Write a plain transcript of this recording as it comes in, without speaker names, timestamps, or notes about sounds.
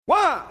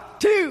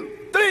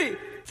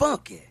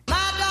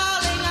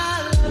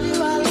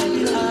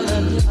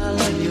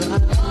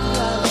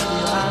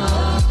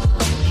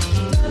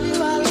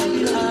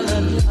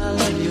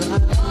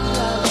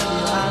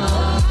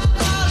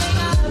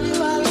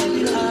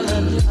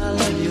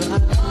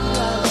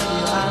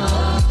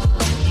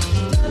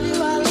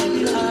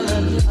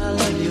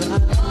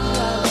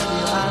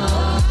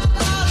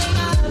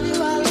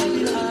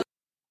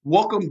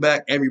Welcome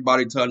back,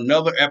 everybody, to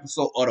another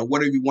episode of the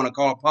whatever you want to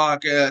call a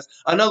podcast.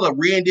 Another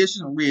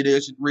rendition.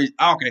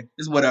 Okay,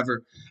 it's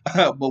whatever.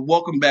 But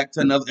welcome back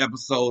to another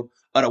episode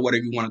of the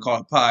whatever you want to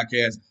call a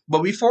podcast.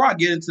 But before I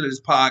get into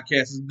this podcast,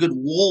 this good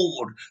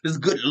word, this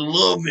good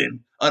loving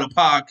of the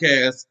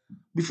podcast,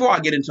 before I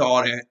get into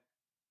all that,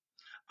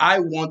 I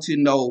want to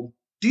know,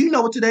 do you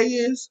know what today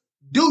is?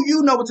 Do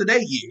you know what today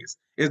is?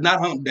 It's not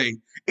hump day.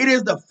 It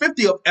is the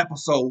 50th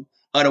episode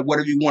of the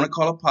whatever you want to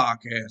call a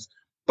podcast.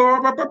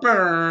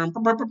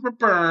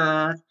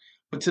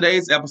 But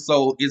today's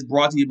episode is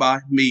brought to you by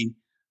me.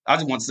 I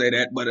just want to say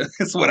that, but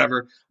it's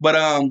whatever.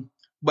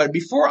 But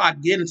before I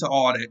get into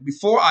all that,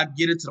 before I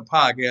get into the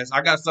podcast,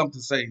 I got something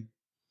to say.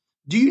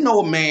 Do you know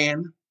a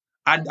man?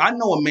 I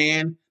know a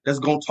man that's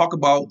going to talk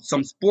about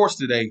some sports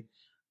today.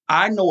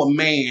 I know a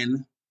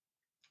man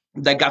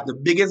that got the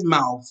biggest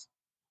mouth,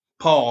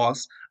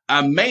 pause,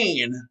 a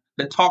man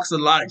that talks a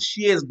lot of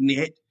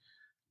shiznit,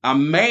 a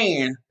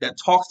man that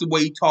talks the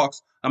way he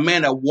talks, a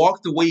man that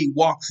walks the way he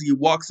walks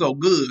so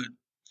good,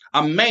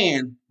 a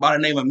man by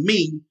the name of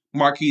me,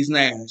 Marquise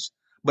Nash.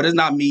 But it's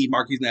not me,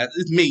 Marquise Nash.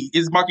 It's me.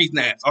 It's Marquise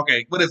Nash.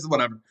 Okay, but it's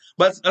whatever.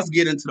 But let's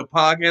get into the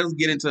podcast. Let's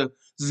get into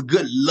this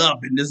good love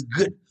and this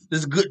good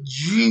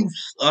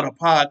juice of the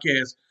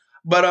podcast.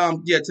 But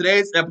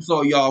today's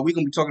episode, y'all, we're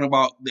gonna be talking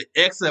about the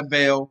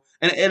XFL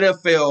and the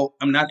NFL.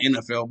 I'm not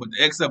NFL, but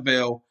the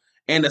XFL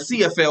and the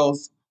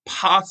CFL's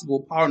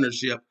possible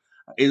partnership.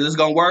 Is this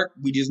gonna work?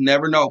 We just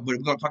never know. But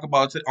we're gonna talk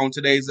about it on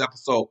today's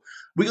episode.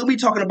 We're gonna be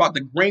talking about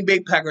the Green Bay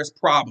Packers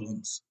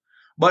problems.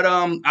 But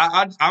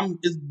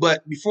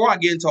but before I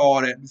get into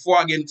all that, before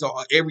I get into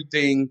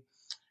everything,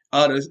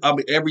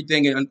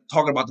 everything and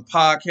talking about the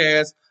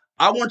podcast,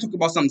 I want to talk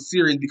about something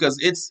serious because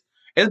it's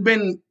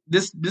been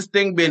this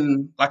thing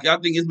been like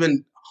I've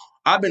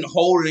been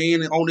holding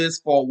in on this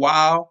for a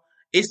while.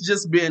 It's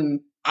just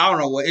been I don't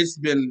know, it's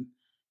been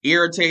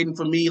irritating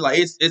for me. Like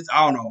it's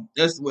I don't know,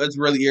 it's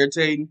really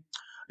irritating.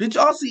 Did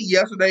y'all see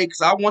yesterday?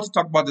 Because I want to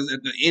talk about this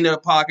at the end of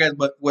the podcast,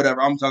 but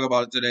whatever. I'm talking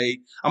about it today.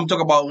 I'm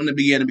talking about it in the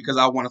beginning because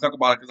I want to talk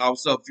about it because I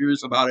was so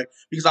furious about it.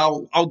 Because I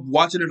was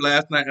watching it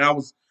last night and I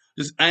was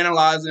just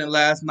analyzing it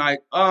last night.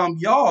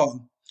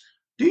 Y'all,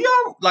 did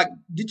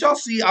y'all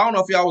see? I don't know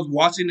if y'all was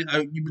watching it,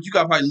 but you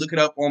gotta probably look it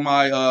up on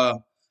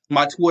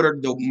my Twitter,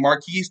 the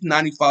Marquise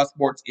 95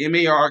 Sports,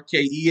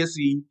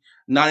 MARKESE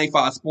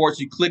 95 Sports.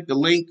 You click the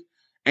link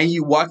and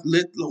you read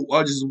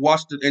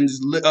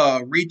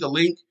the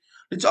link.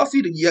 Did y'all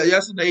see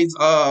yesterday's?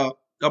 I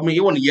mean,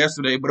 it wasn't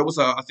yesterday, but it was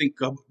I think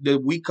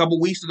couple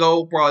weeks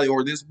ago, probably,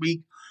 or this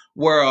week,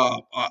 where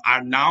an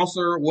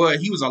announcer,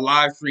 he was a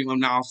live stream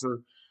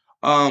announcer,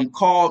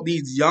 called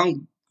these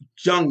young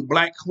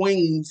black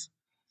queens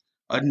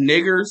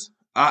niggers.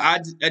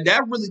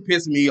 That really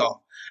pissed me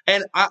off.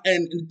 And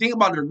the thing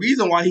about the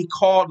reason why he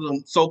called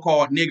them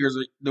so-called niggers,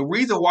 the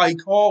reason why he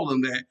called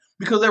them that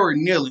because they were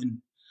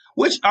kneeling.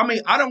 Which I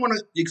mean, I don't want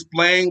to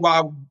explain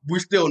why we're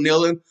still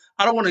kneeling.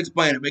 I don't want to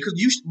explain it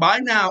because by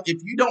now,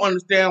 if you don't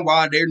understand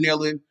why they're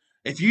kneeling,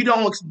 if you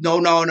don't know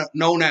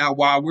now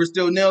why we're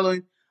still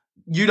kneeling,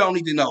 you don't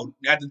need to know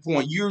at this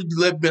point. You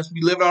best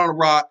be living on a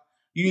rock.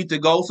 You need to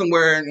go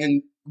somewhere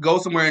and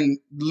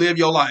live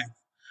your life.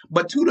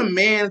 But to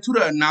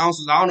the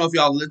announcers, I don't know if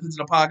y'all listen to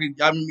the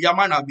podcast. I mean, y'all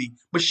might not be,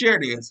 but share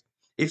this.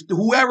 If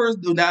whoever's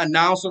that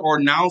announcer or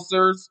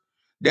announcers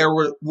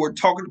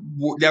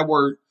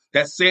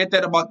that said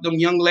that about them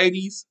young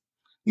ladies,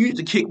 you need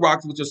to kick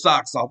rocks with your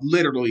socks off.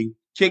 Literally,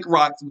 kick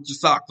rocks with your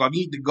socks off.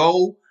 You need to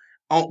go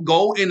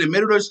in the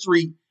middle of the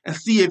street and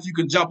see if you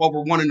can jump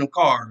over one of them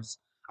cars.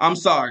 I'm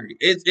sorry.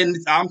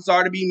 I'm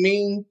sorry to be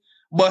mean,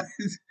 but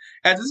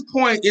at this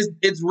point,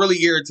 it's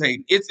really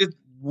irritating. It's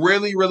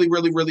really, really,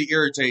 really, really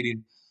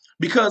irritating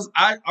because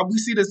we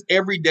see this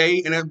every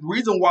day, and the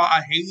reason why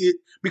I hate it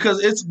because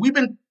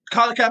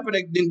Colin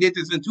Kaepernick did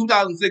this in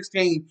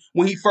 2016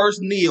 when he first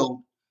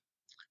kneeled.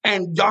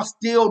 And y'all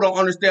still don't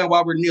understand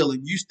why we're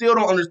kneeling. You still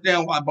don't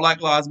understand why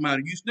Black Lives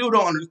Matter. You still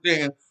don't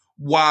understand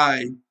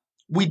why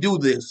we do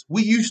this.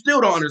 You still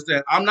don't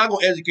understand. I'm not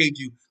going to educate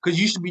you because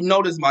you should be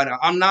noticed by now.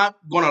 I'm not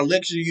going to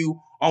lecture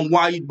you on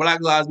why Black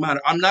Lives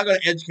Matter. I'm not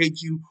going to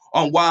educate you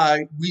on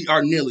why we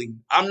are kneeling.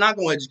 I'm not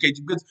going to educate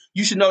you because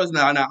you should know this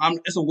now.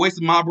 It's a waste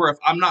of my breath.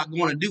 I'm not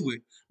going to do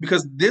it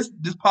because this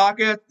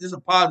podcast is a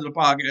positive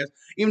podcast.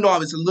 Even though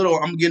I'm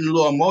getting a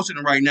little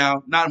emotional right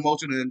now. Not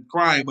emotional and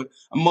crying, but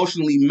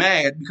emotionally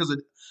mad because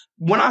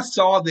when I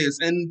saw this.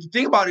 And the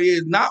thing about it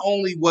is, not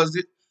only was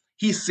it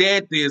he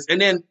said this,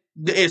 and then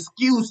the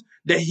excuse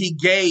that he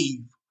gave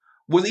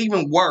was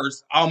even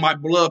worse on my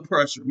blood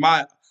pressure.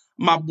 My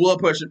blood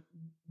pressure.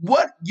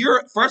 what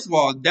you're first of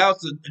all,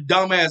 that's a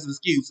dumbass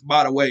excuse,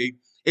 by the way.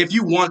 If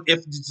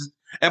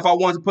I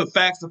want to put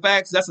facts to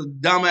facts, that's a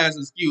dumbass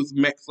excuse,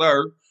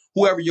 sir.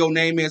 Whoever your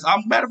name is.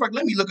 Matter of fact,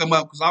 let me look him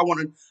up because I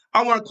want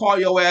to call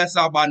your ass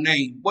out by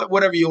name.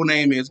 Whatever your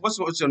name is. What's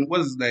his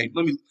name?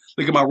 Let me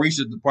look at my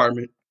research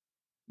department.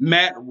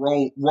 Matt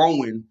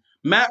Rowan.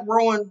 Matt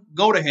Rowan,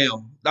 go to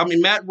hell. I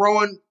mean, Matt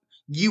Rowan,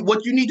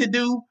 what you need to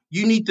do,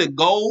 you need to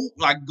go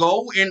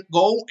in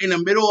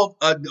the middle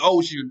of the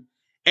ocean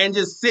and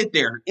just sit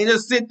there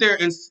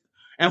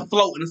and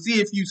float and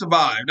see if you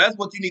survive. That's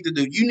what you need to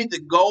do. You need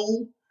to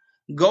go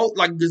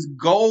like just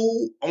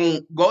go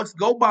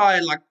by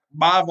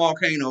a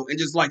volcano and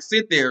just like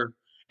sit there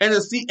and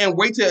just see and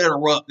wait till it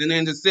erupt and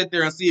then just sit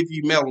there and see if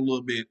you melt a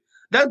little bit.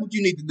 That's what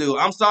you need to do.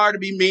 I'm sorry to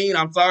be mean.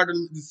 I'm sorry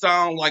to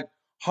sound like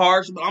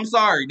harsh, but I'm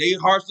sorry. They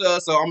harsh to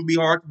us, so I'm gonna be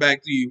harsh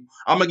back to you.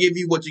 I'm gonna give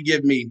you what you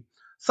give me.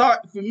 Sorry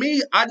for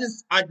me. Like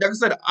I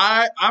said,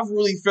 I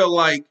really feel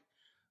like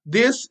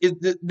this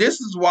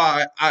is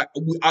why I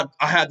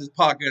had this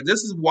podcast.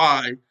 This is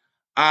why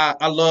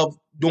I love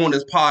doing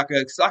this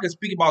podcast. So I can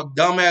speak about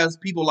dumbass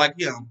people like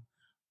him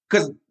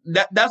because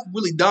that's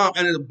really dumb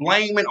and it's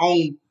blaming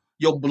on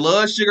your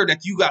blood sugar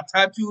that you got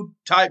type 2,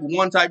 type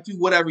 1, type 2,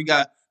 whatever you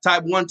got,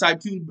 type 1, type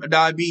 2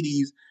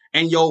 diabetes,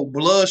 and your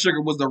blood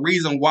sugar was the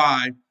reason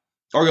why,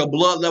 or your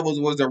blood levels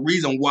was the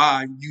reason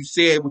why you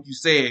said what you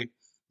said.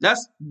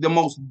 That's the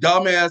most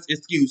dumbass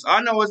excuse.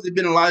 I know it's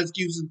been a lot of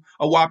excuses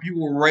of why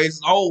people were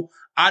racist. Oh,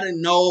 I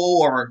didn't know,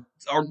 or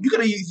you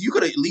could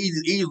have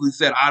easily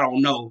said I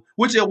don't know,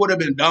 which it would have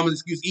been a dumb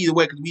excuse either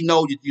way because we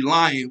know that you're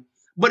lying.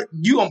 But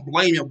you gonna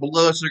blame your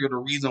blood sugar the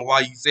reason why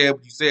you said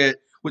what you said,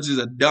 which is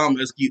a dumb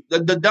excuse. The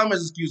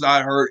dumbest excuse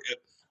I heard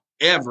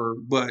ever.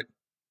 But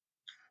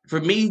for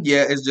me,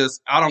 yeah, it's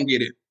just I don't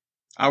get it.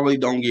 I really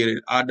don't get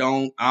it.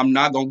 I'm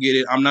not gonna get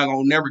it. I'm not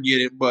gonna never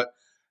get it. But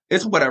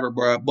it's whatever,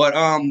 bro. But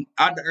I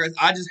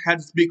just had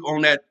to speak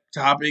on that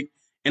topic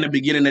in the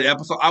beginning of the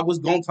episode. I was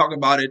gonna talk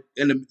about it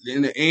in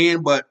the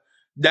end, but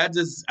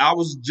I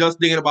was just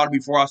thinking about it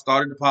before I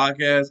started the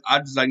podcast. I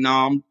just like, no,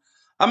 I'm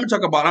gonna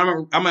talk about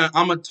it. I'm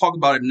gonna talk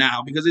about it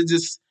now because it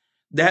just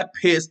that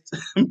pissed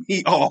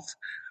me off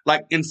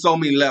like in so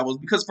many levels.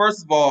 Because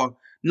first of all,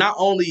 not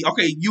only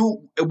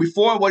you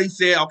before what he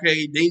said,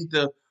 okay, they need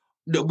to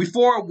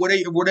before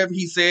whatever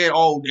he said,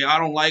 oh, I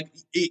don't like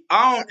it.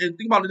 And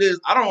think about it is,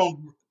 I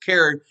don't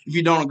care if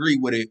you don't agree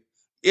with it.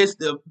 It's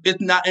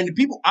not, and the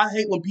people, I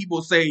hate when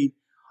people say,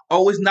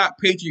 oh, it's not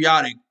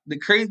patriotic. The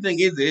crazy thing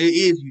is, it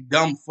is, you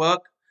dumb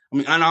fuck. I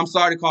mean, and I'm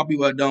sorry to call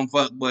people a dumb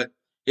fuck, but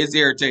it's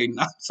irritating.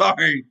 I'm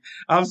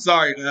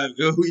sorry.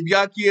 If you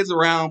got kids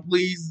around,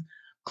 please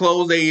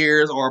close their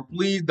ears, or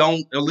please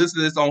don't listen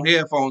to this on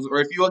headphones. Or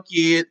if you're a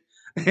kid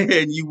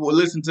and you will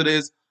listen to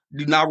this,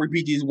 do not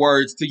repeat these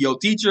words to your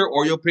teacher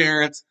or your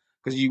parents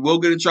because you will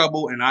get in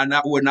trouble, and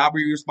would not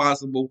be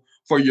responsible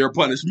for your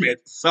punishment.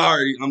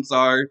 Sorry, I'm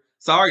sorry.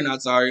 Sorry,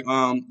 not sorry.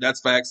 That's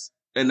facts,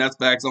 and that's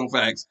facts on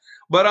facts.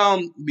 But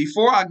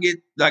before I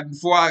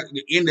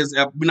end this,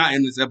 not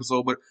end this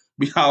episode, but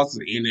because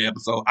end the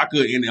episode, I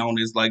could end it on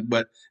this,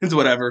 but it's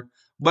whatever.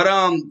 But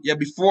yeah,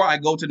 before I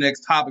go to the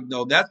next topic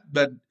though,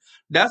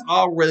 that's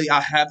all really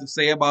I have to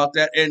say about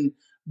that. And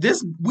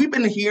we've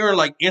been hearing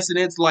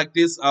incidents like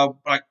this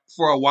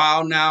for a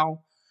while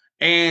now,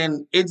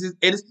 and and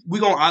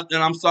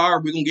I'm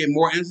sorry, we're gonna get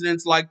more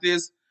incidents like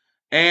this,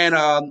 and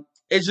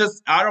it's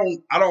just I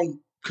don't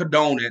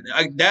condone it.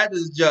 Like that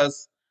is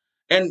just,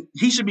 and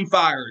he should be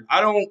fired.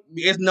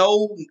 It's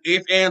no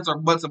ifs, ands, or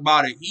buts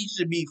about it. He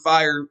should be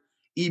fired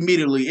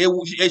immediately.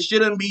 It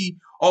shouldn't be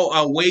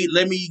wait,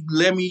 let me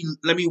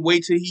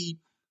wait till he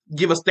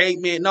give a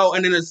statement. No,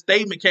 and then the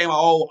statement came.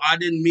 Oh, I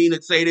didn't mean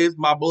to say this.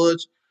 My blood.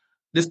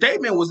 The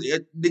statement was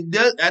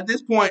at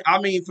this point.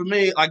 I mean, for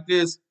me, like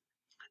this.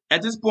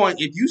 At this point,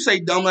 if you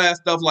say dumbass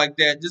stuff like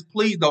that, just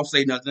please don't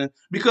say nothing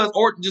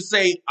or just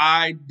say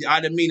I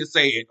didn't mean to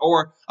say it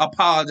or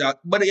apologize.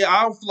 But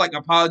I don't feel like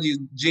apology is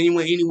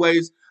genuine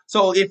anyways.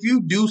 So if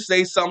you do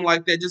say something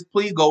like that, just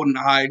please go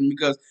into hiding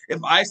because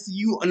if I see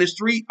you on the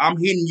street, I'm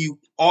hitting you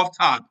off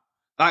top.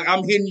 Like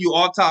I'm hitting you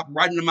off top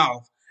right in the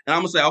mouth, and I'm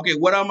gonna say, okay,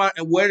 what am I?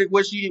 And what is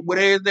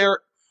there?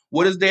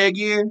 What is there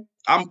again?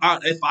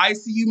 If I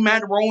see you,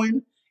 Matt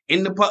Rowan,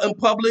 in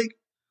public.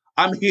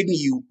 I'm hitting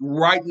you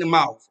right in the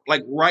mouth,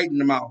 like right in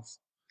the mouth.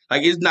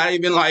 Like it's not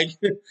even like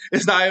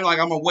I'm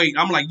gonna wait.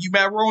 I'm like, you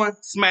Matt Rowan,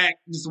 smack,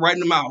 just right in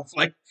the mouth.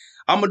 Like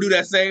I'm gonna do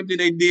that same thing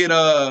they did.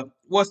 I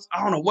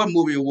don't know what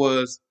movie it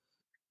was.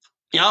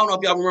 Yeah, I don't know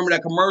if y'all remember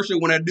that commercial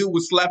when that dude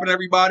was slapping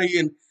everybody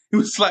and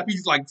he's slapping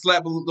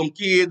them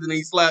kids and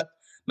he slapped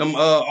them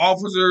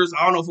officers.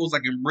 I don't know if it was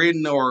like in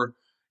Britain or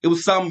it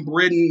was some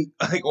Britain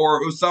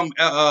or it was some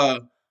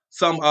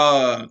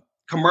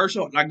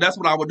commercial. Like that's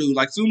what I would do.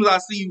 Like soon as I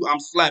see you, I'm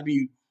slapping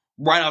you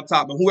right on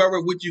top. And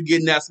whoever with you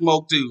getting that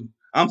smoke too.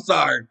 I'm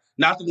sorry.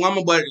 Not the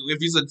woman, but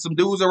if you said some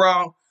dudes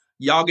around,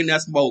 y'all getting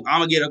that smoke. I'm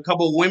gonna get a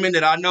couple of women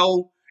that I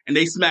know and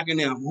they smacking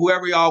them.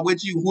 Whoever y'all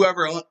with you,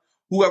 whoever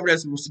that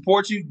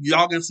supports you,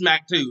 y'all can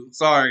smack too.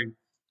 Sorry.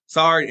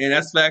 And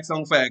that's facts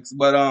on facts.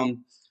 But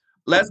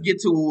let's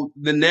get to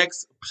the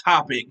next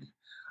topic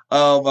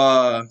of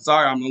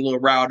sorry I'm a little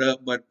riled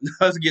up, but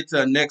let's get to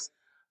the next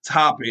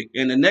topic.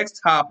 And the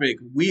next topic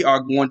we are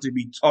going to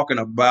be talking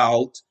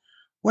about,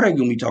 what are we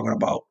going to be talking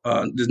about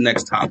this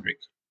next topic?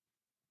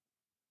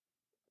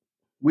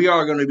 We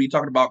are going to be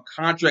talking about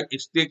contract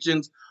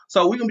extensions.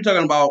 So we're going to be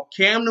talking about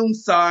Cam Newton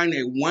signed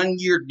a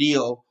 1-year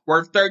deal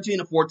worth $13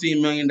 to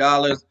 $14 million.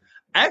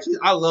 Actually,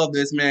 I love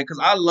this, man, because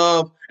I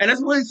love, and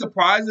it's really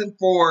surprising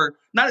for,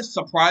 not as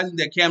surprising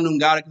that Cam Newton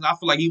got it, because I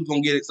feel like he was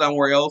going to get it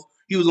somewhere else.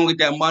 He was going to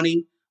get that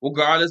money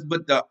regardless.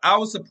 But I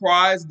was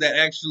surprised that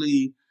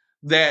actually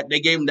that they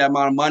gave him that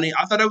amount of money.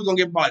 I thought they was going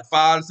to give him like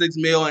 5 to 6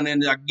 mil and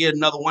then like, get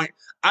another one.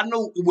 I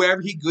know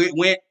wherever he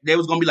went, there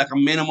was going to be like a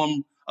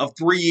minimum of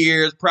 3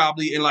 years,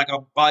 probably, and like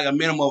a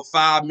minimum of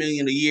 $5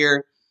 million a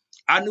year.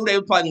 I knew they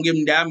were probably gonna give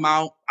him that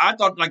amount. I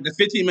thought like the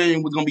 $15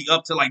 million was gonna be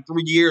up to like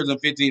 3 years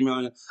and $15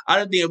 million. I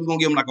didn't think it was gonna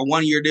give him like a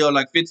 1-year deal,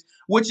 like 50,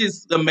 which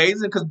is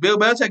amazing because Bill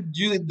Belichick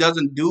usually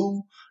doesn't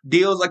do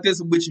deals like this,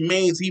 which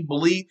means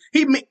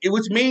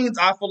which means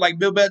I feel like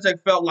Bill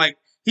Belichick felt like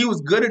he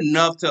was good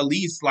enough to at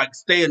least like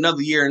stay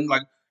another year and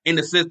like in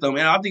the system.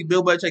 And I think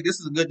Bill Belichick, this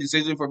is a good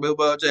decision for Bill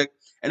Belichick.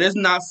 And it's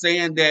not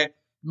saying that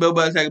Bill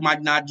Belichick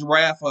might not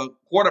draft a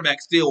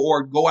quarterback still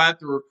or go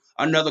after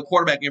another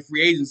quarterback in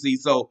free agency.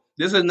 So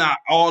this is not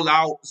all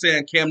out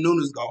saying Cam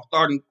Newton is a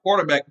starting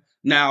quarterback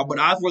now, but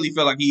I really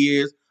feel like he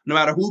is. No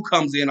matter who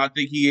comes in, I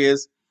think he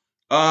is.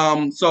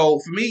 So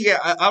for me, yeah,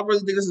 I really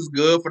think this is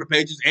good for the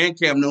Patriots and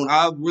Cam Newton.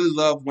 I really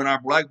love when our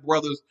black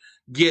brothers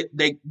get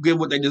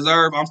what they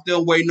deserve. I'm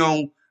still waiting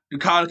on the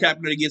college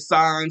captain to get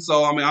signed.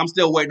 So I mean, I'm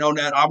still waiting on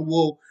that.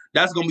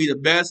 That's gonna be the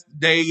best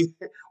day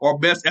or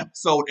best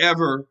episode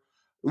ever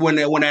when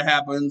that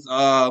happens.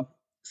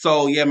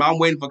 So yeah, man, I'm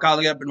waiting for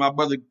Colin Kaepernick, my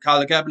brother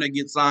Colin Kaepernick to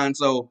get signed.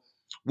 So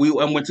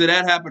until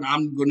that happen,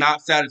 I'm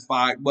not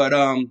satisfied. But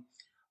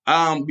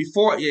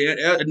before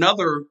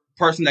another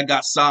person that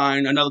got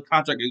signed, another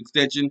contract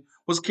extension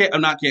was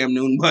not Cam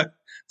Newton, but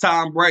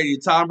Tom Brady.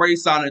 Tom Brady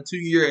signed a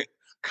 2-year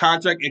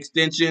contract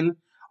extension,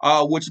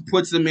 which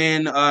puts him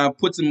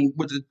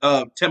with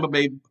the Tampa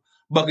Bay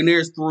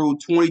Buccaneers through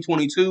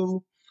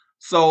 2022.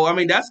 So I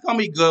mean that's gonna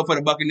be good for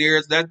the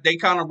Buccaneers. That they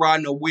kind of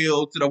riding the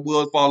wheel till the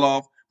wheels fall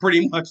off.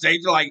 Pretty much, they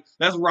like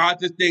let's ride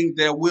this thing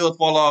till the wheels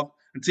fall off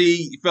until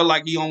he feel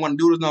like he don't want to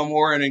do this no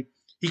more. And then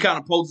he kind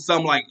of posted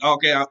something like,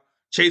 "Okay, I'll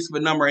chase for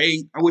number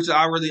 8," which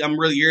I'm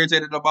really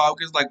irritated about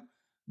because like,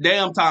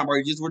 damn, Tom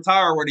Brady, just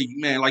retire already,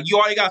 man. Like you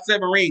already got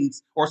 7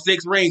 rings or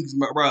 6 rings,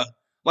 bro.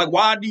 Like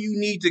why do you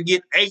need to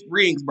get 8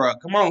 rings, bro?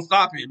 Come on,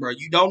 stop it, bro.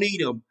 You don't need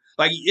them.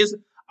 Like it's.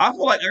 I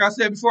feel like I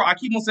said before, I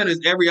keep on saying this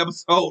every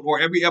episode or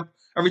every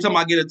time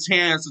I get a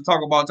chance to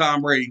talk about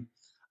Tom Brady.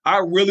 I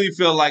really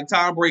feel like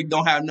Tom Brady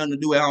don't have nothing to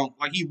do at home.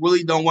 Like he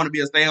really don't want to be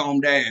a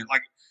stay-at-home dad.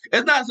 Like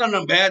it's not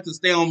something bad to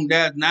stay-at-home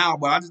dad now,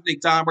 but I just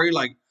think Tom Brady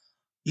like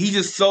he's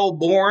just so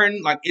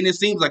boring. Like and it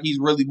seems like he's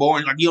really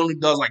boring. Like he only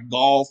does like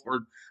golf or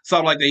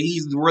something like that.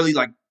 He's really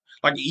like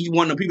he's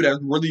one of the people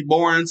that's really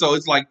boring. So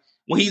it's like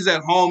when he's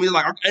at home, he's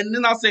like, and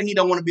then not saying he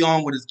don't want to be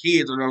home with his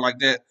kids or nothing like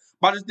that.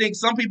 But I just think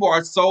some people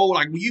are so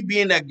like when you be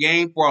in that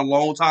game for a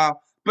long time,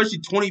 especially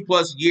 20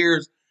 plus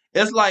years,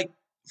 it's like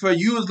for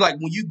you, it's like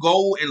when you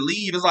go and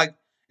leave, it's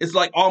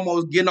like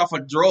almost getting off a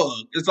drug.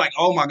 It's like,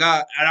 oh my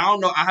God. And I don't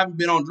know, I haven't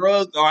been on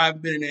drugs or I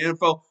haven't been in the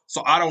NFL,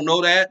 so I don't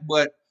know that.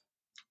 But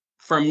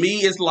for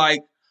me, it's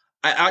like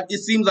it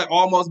seems like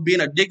almost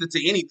being addicted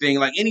to anything,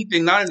 like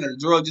anything, not in a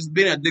drug, just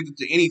being addicted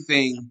to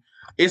anything.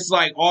 It's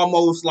like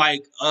almost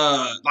like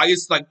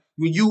it's like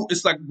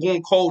it's like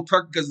going cold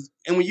turkey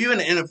and when you're in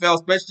the NFL,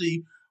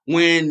 especially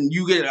when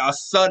you get a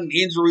sudden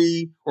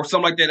injury or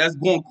something like that, that's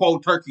going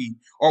cold turkey.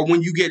 Or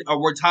when you get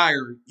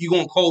retired, you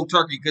going cold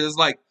turkey because it's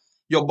like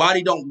your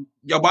body can't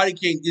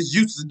is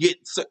used to get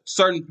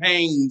certain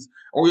pains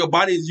or your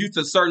body is used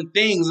to certain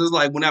things. It's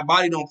like when that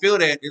body don't feel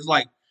that, it's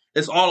like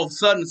it's all of a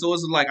sudden. So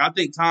it's like I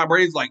think Tom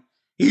Brady's like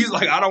he's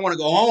like I don't want to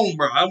go home,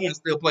 bro. I want to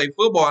still play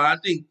football. And I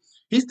think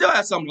he still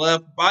has something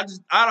left, but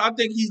I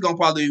think he's gonna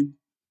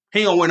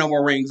he gonna win no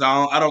more rings.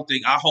 I don't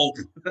think. I hope.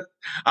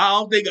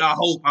 I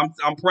hope.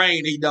 I'm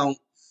praying he don't.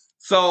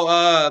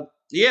 So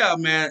yeah,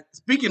 man.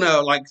 Speaking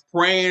of like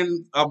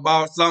praying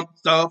about some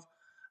stuff,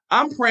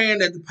 I'm praying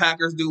that the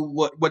Packers do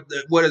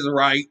what is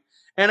right,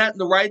 and that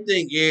the right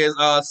thing is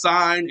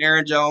sign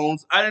Aaron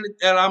Jones.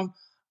 I'm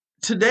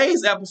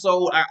today's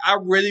episode, I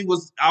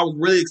was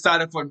really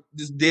excited for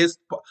this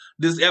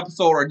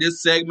episode or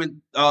this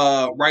segment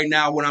right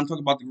now when I'm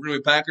talking about the Green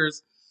Bay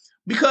Packers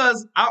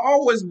because I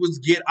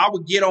would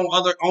get on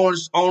other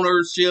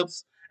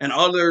ownerships and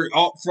other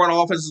front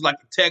offices like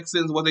the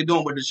Texans, what they're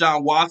doing with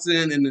Deshaun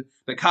Watson and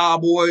the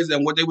Cowboys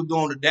and what they were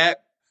doing to Dak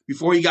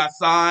before he got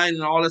signed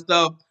and all that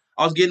stuff.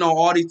 I was getting on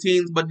all these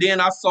teams, but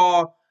then I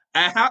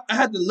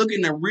had to look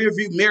in the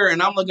rearview mirror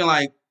and I'm looking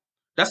like,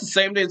 that's the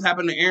same thing that's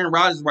happening to Aaron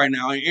Rodgers right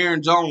now and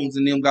Aaron Jones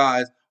and them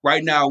guys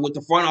right now with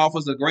the front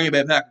office of Green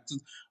Bay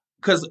Packers.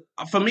 Because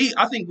for me,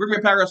 I think Green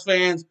Bay Packers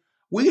fans,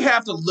 we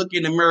have to look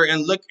in the mirror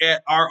and look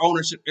at our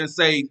ownership and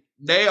say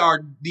they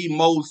are the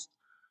most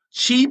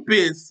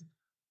cheapest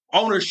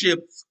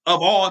ownerships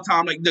of all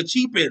time, like the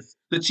cheapest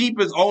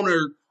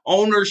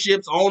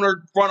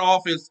owner front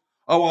office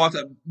of all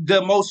time,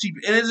 the most cheap,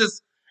 and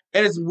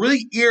it's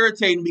really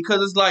irritating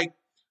because it's like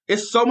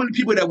it's so many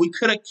people that we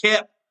could have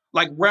kept,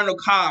 like Randall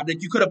Cobb,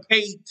 that you could have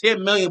paid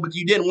 $10 million, but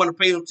you didn't want to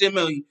pay him $10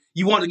 million.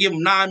 You wanted to give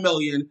him $9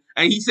 million,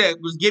 and he said,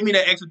 "Was give me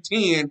that extra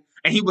 10,"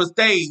 and he was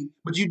staying,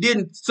 but you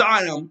didn't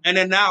sign him. And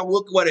then now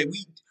look what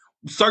we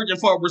searching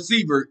for a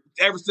receiver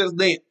ever since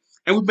then,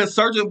 and we've been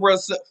searching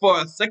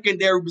for a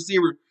secondary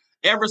receiver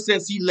ever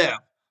since he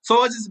left.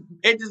 So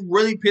it just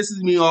really pisses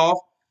me off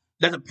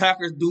that the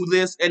Packers do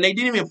this, and they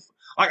didn't even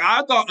like.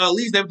 I thought at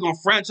least they were going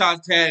to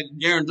franchise tag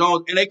Aaron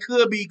Jones, and they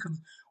could be because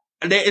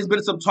it's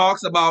been some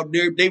talks about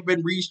they've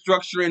been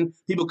restructuring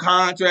people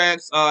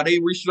contracts. They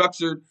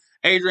restructured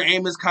Adrian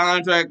Amos'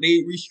 contract.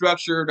 They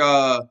restructured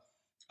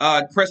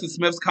Preston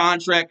Smith's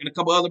contract and a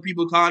couple other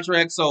people's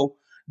contracts. So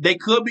they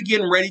could be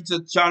getting ready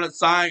to try to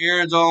sign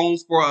Aaron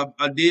Jones for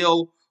a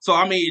deal. So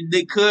I mean,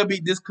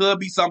 this could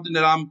be something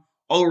that I'm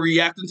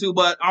overreacting to,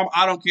 but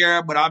I don't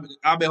care. But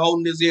I've been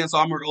holding this in, so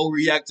I'm gonna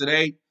overreact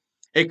today.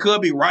 It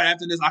could be right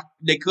after this.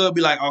 They could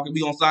be like, "Okay,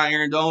 we gonna sign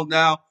Aaron Jones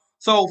now."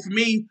 So for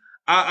me,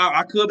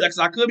 I could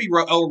be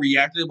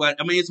overreacting, but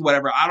I mean it's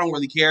whatever. I don't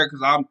really care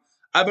because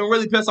I've been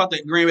really pissed off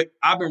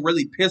I've been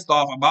really pissed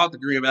off about the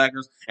Green Bay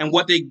Packers and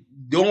what they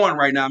doing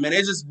right now, man.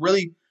 It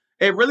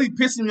really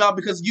pisses me off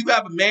because you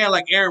have a man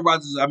like Aaron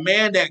Rodgers, a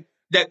man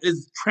that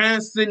is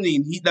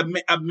transcending.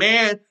 A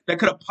man that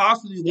could have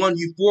possibly won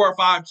you 4 or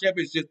 5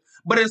 championships,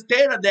 but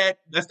instead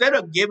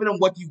of giving him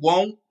what you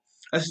want,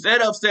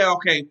 instead of saying,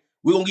 "Okay,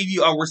 we're gonna give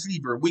you a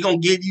receiver, we're gonna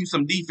give you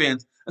some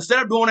defense,"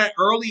 instead of doing that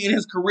early in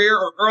his career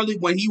or early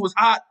when he was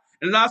hot,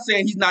 and I'm not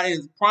saying he's not in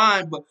his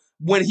prime, but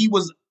when he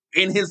was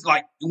in his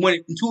when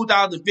in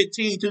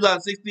 2015,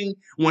 2016,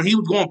 when he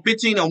was going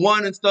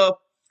 15-1 and stuff,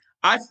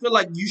 I feel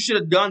like you should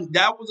have done.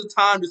 That was the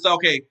time to say,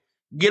 "Okay,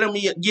 get him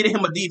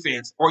a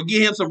defense or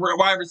get him some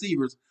wide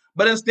receivers."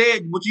 But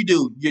instead, what you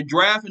do, you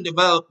draft and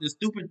develop this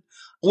stupid,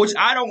 which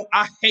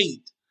I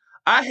hate.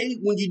 I hate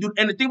when you do.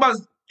 And the thing about it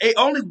is, it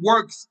only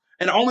works.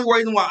 And the only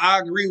reason why I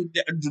agree with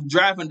the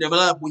draft and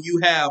develop when you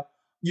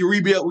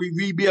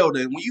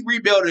rebuilding. When you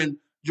rebuilding,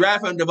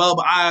 draft and develop,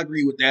 I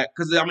agree with that.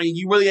 Because, I mean,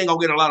 you really ain't going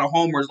to get a lot of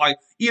homers. Like,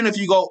 even if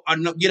you go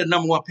get a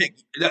number 1 pick,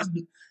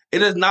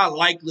 it is not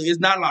likely. It's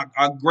not like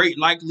a great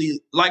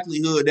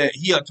likelihood that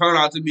he'll turn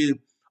out to be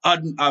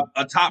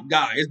a top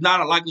guy. It's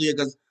not a likelihood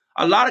because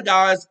a lot of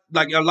guys,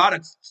 like a lot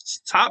of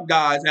top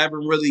guys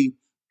haven't really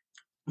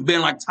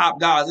been like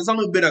top guys. It's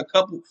only been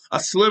a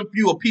slim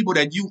few of people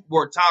that you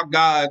were top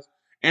guys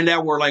and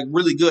that were like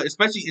really good,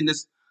 especially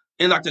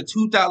in like the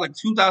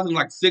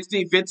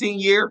 2016, 15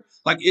 year.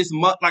 Like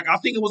like I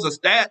think it was a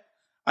stat.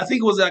 I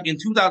think it was like in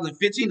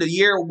 2015, the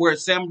year where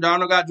Sam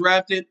Darnold got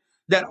drafted,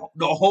 that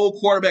the whole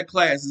quarterback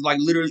class is like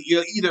literally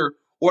either,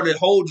 or the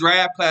whole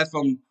draft class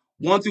from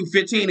 1 through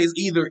 15 is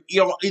either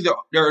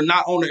they're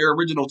not on the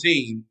original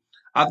team.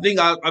 I think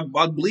I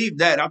believe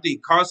that. I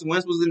think Carson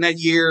Wentz was in that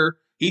year.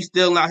 He's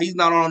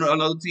not on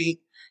another team.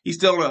 He's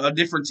still on a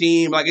different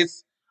team. Like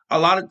it's a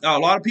lot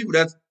of people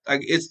that's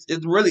like it's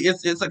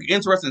like an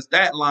interesting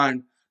stat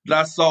line that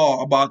I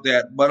saw about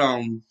that. But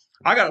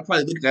I gotta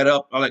probably look that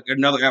up like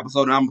another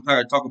episode, and I'm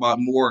gonna talk about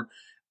more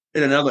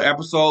in another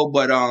episode.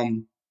 But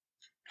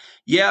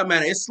yeah,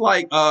 man, it's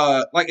like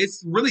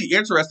it's really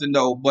interesting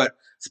though. But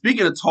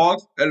speaking of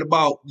talks and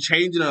about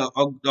changing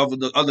of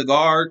the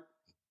guard,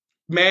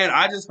 man,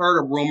 I just heard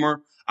a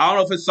rumor. I don't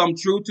know if it's some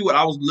truth to it.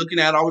 I was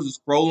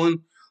just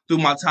scrolling through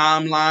my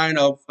timeline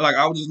of like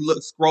I was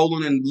just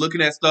scrolling and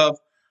looking at stuff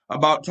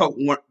about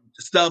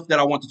stuff that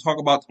I want to talk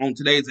about on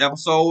today's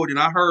episode, and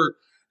I heard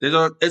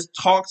there's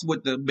talks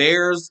with the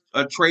Bears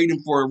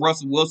trading for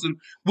Russell Wilson,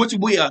 which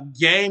will be a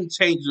game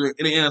changer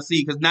in the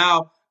NFC because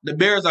now the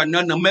Bears are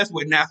nothing to mess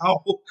with now,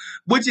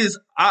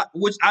 I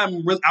would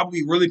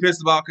be really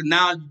pissed about because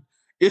now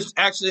it's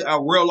actually a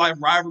real life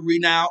rivalry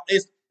now.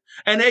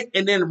 And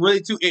then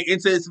really too it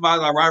intensifies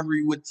our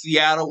rivalry with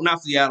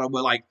not Seattle,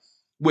 but like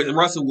with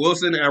Russell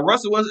Wilson. And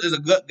Russell Wilson is a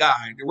good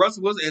guy.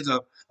 Russell Wilson is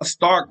a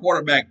star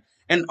quarterback.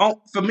 And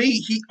for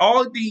me,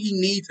 all thing he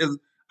needs is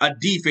a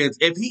defense.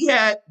 If he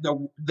had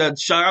the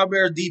Chicago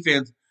Bears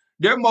defense,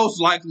 they're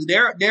most likely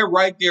they're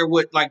right there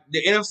with like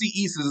the NFC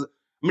East is.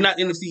 I mean, not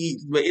NFC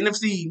East, but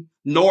NFC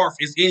North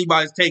is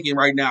anybody's taking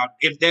right now.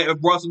 If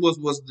Russell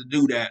Wilson was to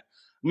do that,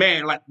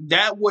 man, like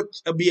that would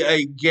be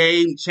a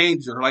game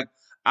changer. Like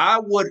I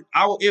would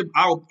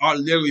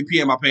literally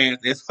pee in my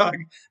pants. It's like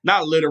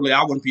not literally.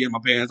 I wouldn't pee in my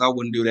pants. I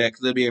wouldn't do that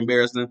because it'd be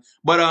embarrassing.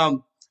 But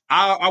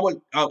I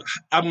would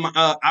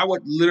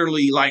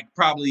literally like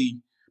probably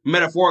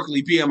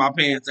metaphorically pee in my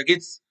pants. Like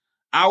it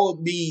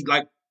would be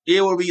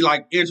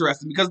like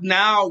interesting because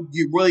now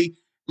you really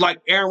like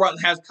Aaron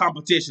Rodgers has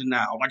competition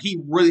now. Like he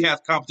really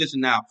has competition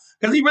now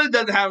because he really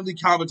doesn't have any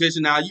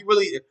competition now. If you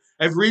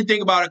really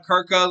think about it,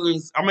 Kirk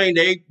Cousins. I mean,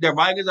 their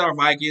Vikings are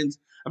Vikings.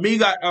 I mean, you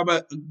got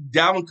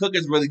Dalvin Cook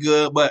is really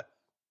good, but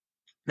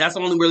that's the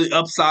only really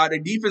upside. Their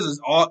defense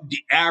is all the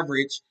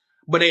average,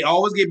 but they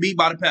always get beat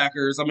by the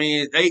Packers. I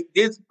mean,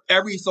 it's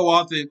every so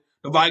often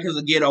the Vikings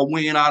will get a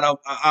win out of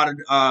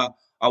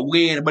a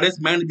win, but it's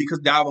mainly because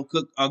Dalvin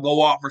Cook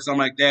go off or something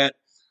like that.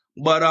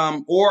 But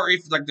or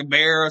if like the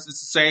Bears, it's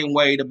the same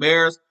way. The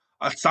Bears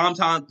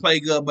sometimes play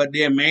good, but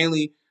then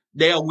mainly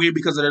they'll win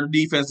because of their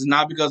defense, and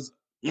not because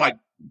like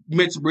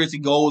Mitch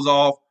Trubisky goes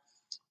off.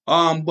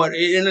 But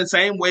in the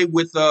same way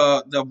with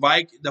the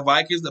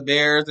Vikings, the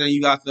Bears, and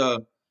you got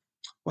the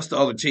what's the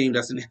other team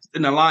that's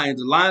in the Lions?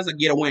 The Lions that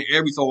get a win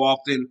every so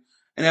often,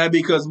 and that's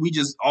because we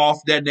just off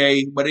that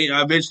day. But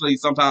eventually,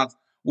 sometimes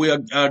we'll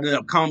end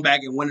up coming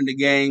back and winning the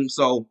game.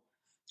 So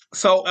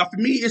for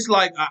me, it's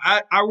like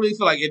I really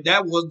feel like if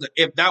that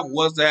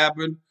was to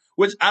happen,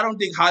 which I don't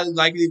think highly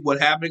likely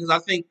would happen, because I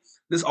think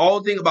this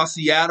whole thing about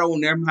Seattle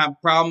and them having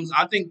problems,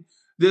 I think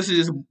this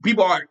is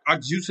people are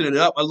juicing it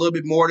up a little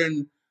bit more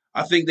than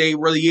I think they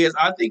really is.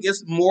 I think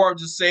it's more of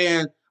just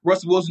saying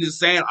Russell Wilson is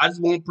saying I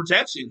just want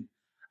protection,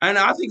 and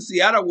I think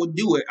Seattle would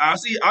do it. I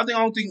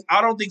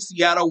don't think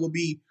Seattle would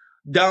be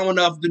dumb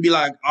enough to be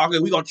like, okay,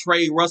 we're gonna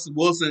trade Russell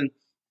Wilson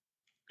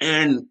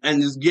and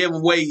just give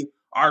away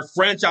our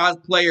franchise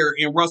player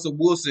in Russell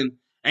Wilson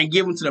and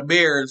give him to the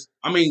Bears.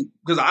 I mean,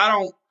 because I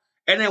don't.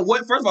 And then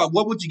what? First of all,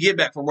 what would you get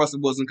back for Russell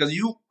Wilson? Because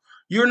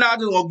you're not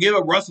just gonna give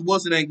up Russell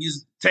Wilson and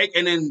just take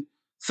and then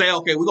say,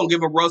 okay, we're gonna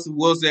give up Russell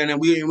Wilson and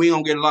we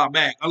gonna get a lot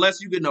back, unless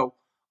you get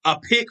a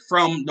pick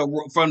from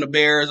the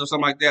Bears or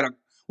something like that,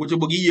 which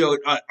will give you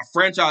a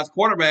franchise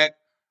quarterback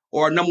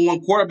or a number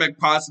one quarterback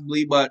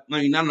possibly. But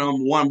I mean, not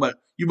number one, but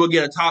you will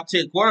get a top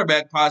 10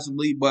 quarterback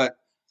possibly. But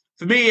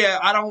for me,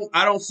 I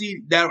don't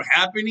see that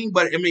happening.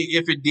 But I mean,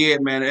 if it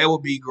did, man, it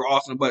would be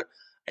awesome. But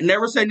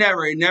never say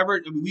never.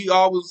 We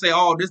always say,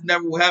 oh, this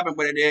never will happen,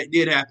 but it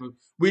did happen.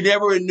 We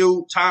never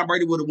knew Tom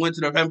Brady would have went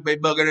to the Tampa Bay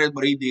Buccaneers,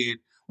 but he did.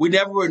 We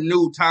never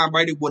knew Tom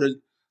Brady would have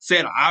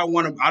said, I don't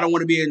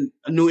want to be in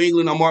New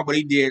England no more, but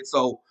he did.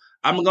 So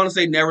I'm gonna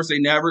say never,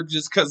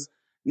 just because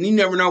you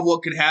never know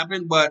what could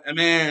happen. But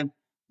man,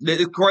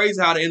 it's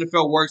crazy how the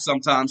NFL works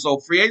sometimes. So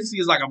free agency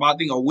is like about, I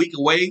think, a week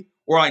away.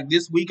 Or like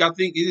this week, I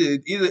think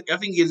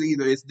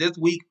it's this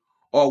week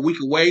or a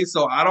week away.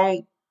 So I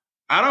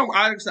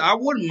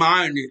wouldn't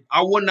mind it.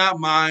 I would not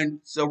mind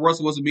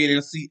Russell Wilson being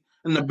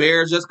in the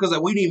Bears, just because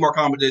we need more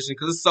competition,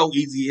 because it's so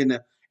easy in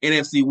the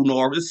NFC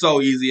North. It's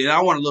so easy, and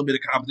I want a little bit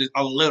of competition.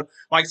 A little,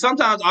 like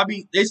sometimes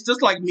it's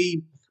just like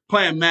me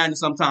playing Madden.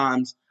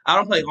 Sometimes I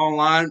don't play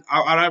online.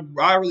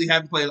 I really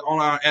haven't played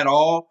online at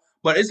all.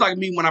 But it's like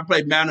me when I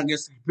play Madden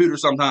against the computer.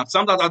 Sometimes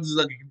I just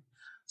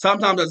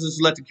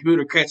let the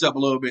computer catch up a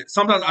little bit.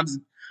 Sometimes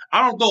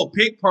I don't throw a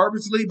pick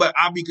purposely, but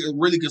I'll be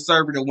really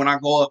conservative when I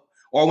go up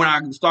or when I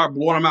start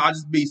blowing them out. I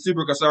just be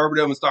super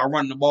conservative and start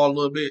running the ball a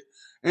little bit.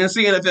 And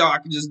see NFL, I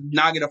can just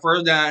not get a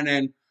first down.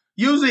 And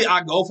usually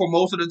I go for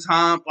most of the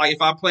time. Like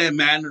if I play in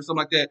Madden or something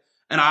like that,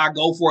 and I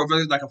go for it, if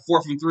it's like a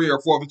 4th and 3 or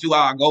 4th and 2,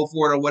 I go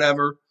for it or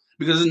whatever.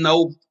 Because I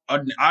know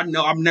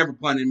I'm never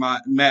punting my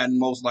Madden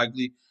most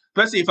likely,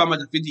 especially if I'm at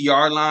the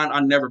 50-yard line.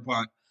 I never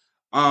punt.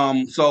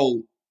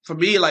 So for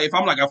me, like if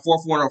I'm like a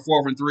 4th 1 or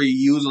 4th and 3,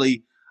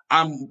 usually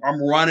I'm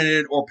running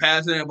it or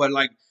passing it. But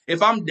like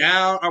if I'm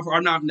down or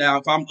I'm not down,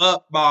 if I'm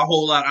up by a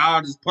whole lot,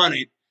 I'll just punt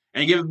it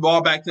and give the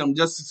ball back to them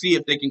just to see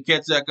if they can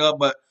catch that up.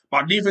 But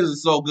my defense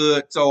is so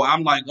good, so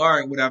I'm like, all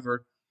right,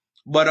 whatever.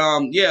 But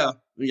yeah,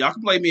 y'all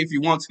can play me if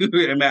you want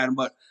to in Madden,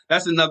 but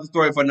that's another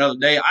story for another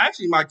day. I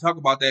actually might talk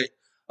about that.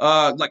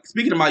 Like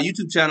speaking of my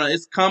YouTube channel,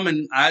 it's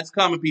coming. It's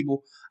coming,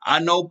 people. I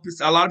know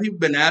a lot of people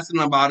been asking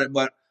about it,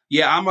 but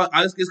yeah,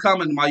 it's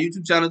coming. My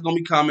YouTube channel is gonna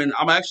be coming.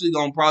 I'm actually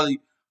gonna probably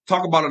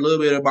talk about a little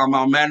bit about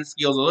my Madden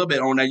skills a little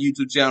bit on that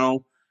YouTube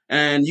channel,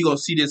 and you're gonna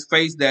see this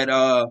face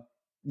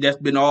that's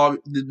been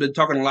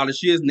talking a lot of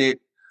shiznit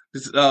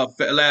this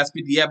last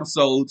 50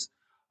 episodes.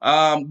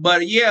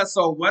 But yeah,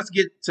 so let's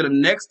get to the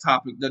next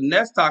topic. The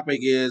next topic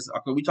is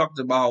okay. We're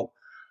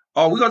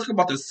gonna talk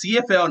about the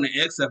CFL and the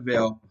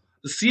XFL.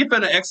 The CFL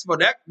and the XFL,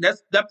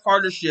 that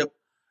partnership,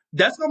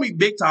 that's gonna be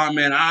big time,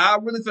 man. I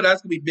really feel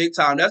that's gonna be big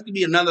time. That's gonna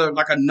be another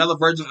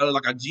version of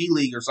like a G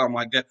League or something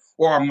like that,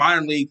 or a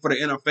minor league for the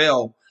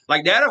NFL.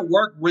 Like that'll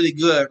work really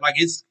good. Like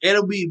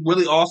it'll be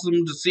really awesome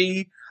to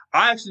see.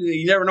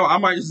 You never know. I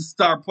might just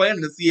start playing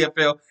in the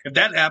CFL if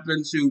that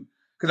happens to,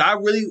 because I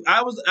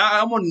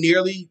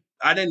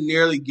didn't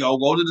nearly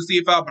go to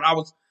the CFL, but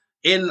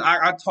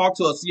I talked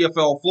to a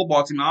CFL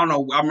football team. I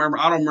don't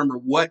remember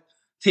what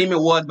team it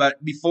was,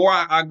 but before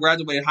I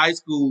graduated high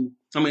school,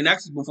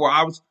 actually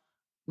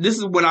this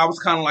is when I was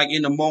kind of like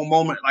in the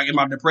moment, like in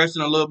my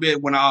depression a little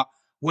bit, when I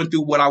went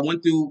through what I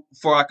went through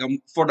for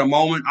the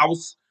moment. I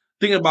was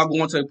thinking about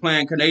going to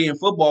playing Canadian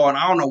football, and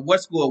I don't know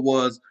what school it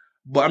was,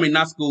 but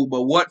not school,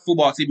 but what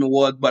football team it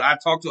was. But I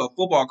talked to a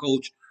football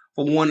coach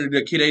for one of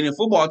the Canadian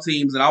football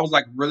teams, and I was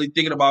like really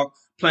thinking about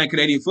playing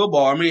Canadian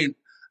football. You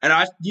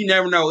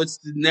never know. It's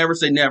never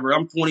say never.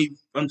 I'm 25.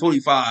 I'm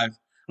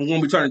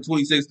going to be turning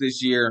 26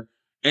 this year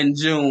in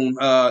June.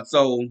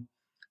 So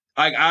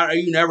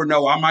you never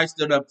know. I might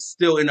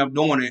still end up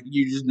doing it.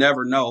 You just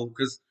never know,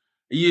 because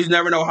you just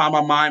never know how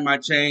my mind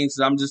might change.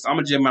 I'm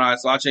a Gemini,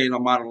 so I change my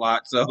mind a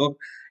lot. So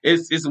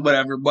it's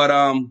whatever. But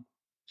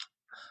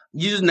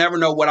you just never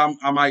know what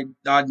I might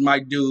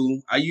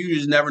do. You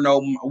just never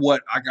know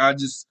what I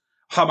just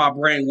how my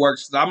brain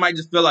works. So I might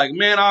just feel like,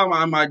 man,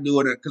 I might do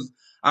it because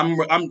I'm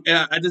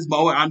at this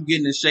moment I'm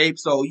getting in shape.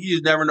 So you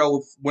just never know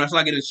if, when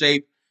I get in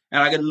shape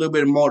and I get a little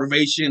bit of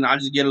motivation, I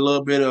just get a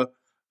little bit of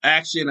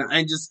action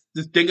and just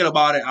thinking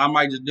about it, I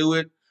might just do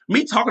it.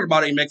 Me talking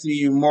about it makes me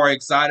even more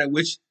excited,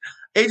 which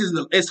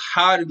it's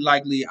highly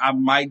likely I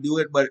might do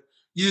it, but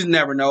you just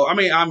never know. I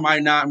mean, I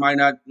might not.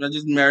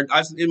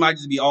 It might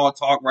just be all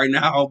talk right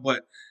now,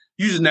 but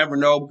you just never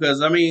know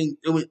because I mean,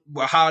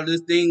 how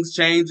this thing's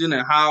changing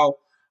and how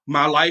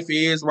my life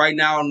is right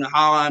now and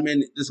how I'm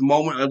in this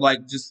moment of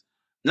like just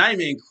not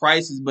even in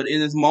crisis, but in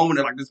this moment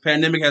of like this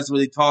pandemic has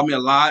really taught me a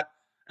lot.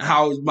 And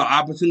how my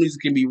opportunities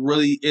can be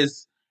really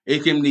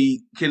it can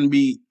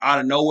be out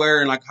of nowhere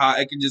and like how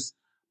it can just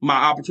my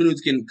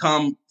opportunities can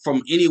come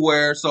from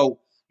anywhere. So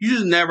you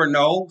just never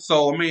know.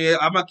 So I mean,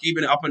 I'm not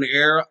keeping it up in the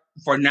air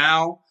for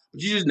now,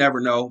 but you just never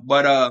know.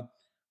 But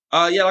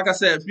yeah, like I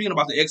said, speaking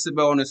about the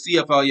XFL and the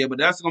CFL, yeah, but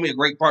that's gonna be a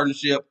great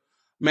partnership,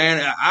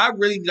 man. I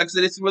really, like I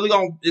said, it's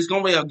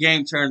gonna be a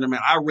game changer, man.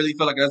 I really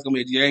feel like that's gonna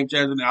be a game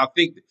changer, and I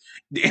think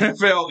the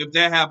NFL, if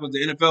that happens,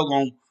 the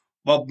NFL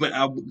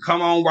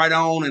come on right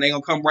on, and they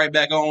gonna come right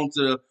back on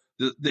to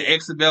the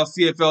XFL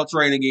CFL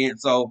train again.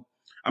 So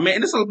I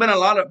mean, this has been a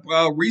lot of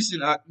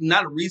recent,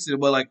 not recent,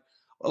 but like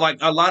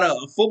a lot of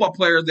football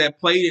players that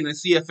played in the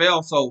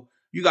CFL. So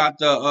I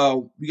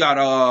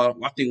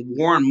think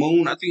Warren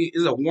Moon. I think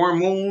is it Warren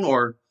Moon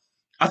or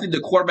I think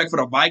the quarterback for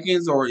the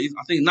Vikings I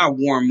think not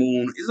Warren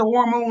Moon. Is it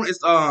Warren Moon? It's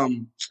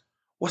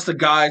what's the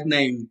guy's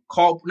name?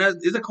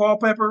 Is it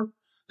Culpepper?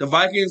 The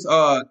Vikings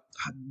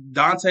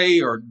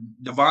Dante or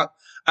Devon.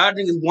 I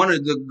think it's one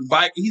of the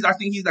Vikings. I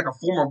think he's like a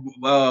former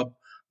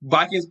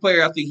Vikings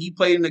player. I think he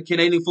played in the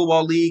Canadian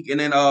Football League,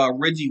 and then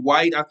Reggie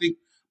White, I think,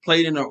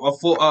 played in a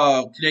full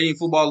Canadian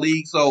Football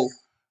League. So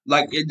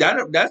like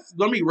that's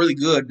gonna be really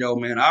good though,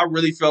 man. I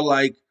really feel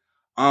like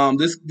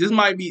this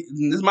might be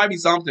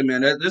something,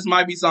 man. This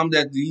might be something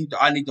that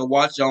I need to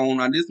watch on.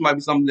 And this might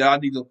be something that I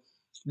need to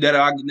that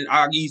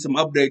I'll give you some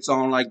updates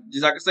on. Like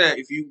just like I said,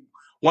 if you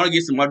want to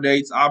get some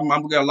updates, I'm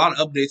gonna get a lot of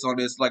updates on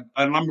this. Like,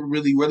 and I'm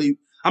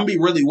be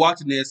really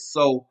watching this.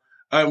 So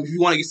if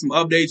you want to get some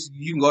updates,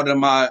 you can go to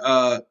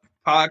my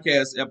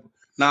podcast,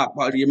 not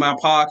my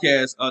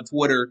podcast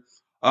Twitter,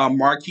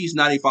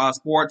 Marquise95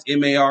 Sports,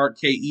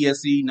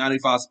 MARKESE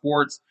 95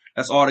 Sports.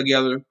 That's all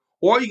together.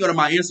 Or you go to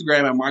my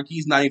Instagram at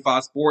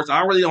Marquise95 Sports.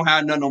 I really don't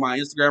have nothing on my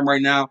Instagram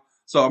right now.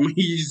 So I mean,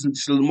 you just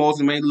should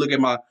mostly mainly look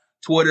at my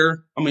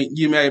Twitter. I mean,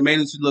 you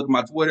mainly should look at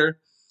my Twitter.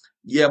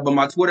 Yeah, but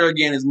my Twitter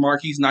again is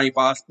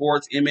Marquise95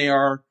 Sports,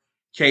 MARKESE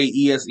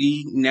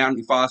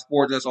 95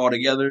 Sports. That's all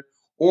together.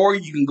 Or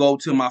you can go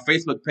to my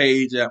Facebook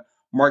page at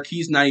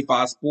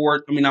Marquise95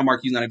 Sports. I mean, not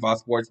Marquise95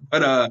 Sports,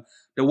 but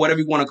the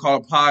whatever you want to call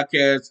it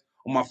podcast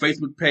on my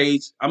Facebook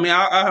page. I mean,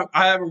 I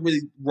haven't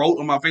really wrote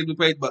on my Facebook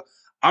page, but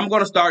I'm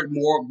gonna start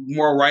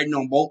more writing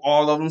on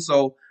all of them.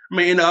 So I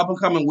mean, in the up and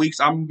coming weeks,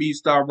 I'm gonna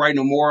start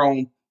writing more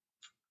on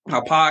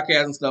my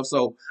podcast and stuff.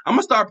 So I'm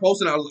gonna start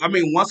posting. I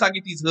mean, once I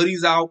get these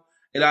hoodies out,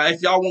 and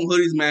if y'all want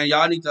hoodies, man,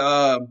 y'all need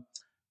to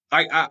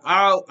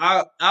I'll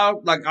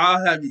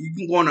have you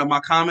can go into my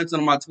comments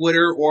on my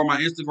Twitter or my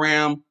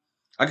Instagram.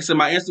 Like I said,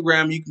 my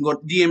Instagram, you can go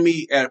DM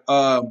me at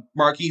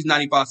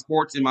Marquise95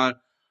 Sports in my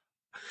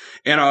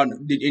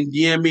and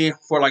DM me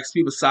for like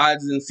people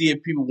sizes and see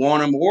if people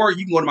want them. Or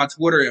you can go to my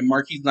Twitter at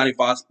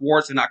Marquise95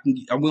 Sports, and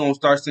we're gonna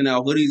start sending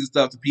out hoodies and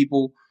stuff to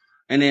people,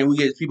 and then we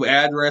get people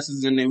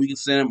addresses, and then we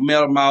can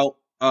mail them out.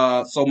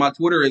 So my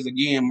Twitter is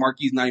again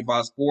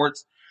Marquise95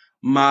 Sports.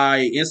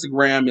 My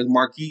Instagram is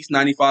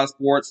Marquise95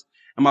 Sports,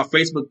 and my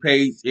Facebook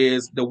page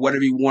is the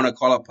whatever you want to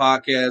call it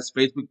podcast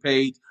Facebook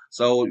page.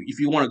 So if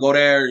you want to go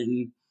there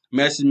and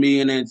message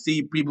me and then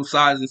see people's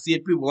sizes and see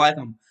if people like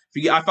them.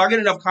 If I get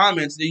enough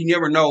comments, then you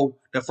never know.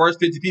 The first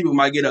 50 people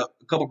might get a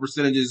couple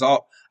percentages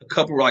off, a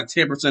couple like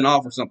 10%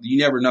 off or something. You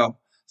never know.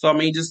 So I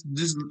mean, just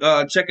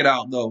check it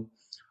out though.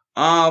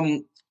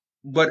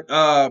 But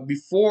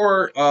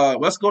before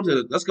let's go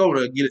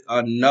to get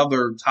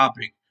another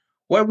topic.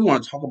 What do we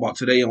want to talk about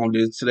today on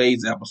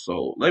today's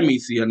episode? Let me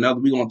see another.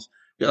 We're going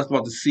to talk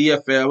about the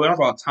CFL. We're going to talk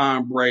about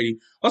Tom Brady.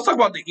 Let's talk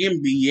about the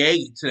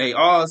NBA today.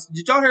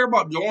 Did y'all hear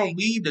about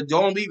the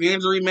Joel Embiid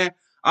injury, man?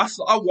 I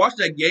watched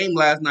that game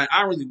last night.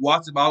 I don't really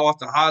watched it, but I watched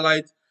the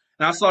highlights.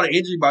 And I saw the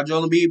injury by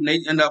Joel Embiid, and they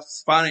ended up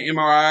finding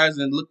MRIs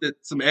and looked at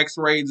some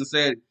X-rays and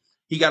said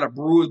he got a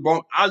bruised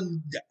bone.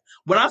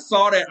 When I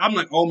saw that, I'm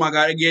like, oh my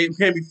God, it gave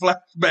me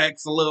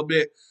flashbacks a little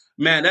bit.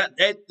 Man,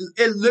 it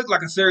looked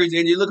like a serious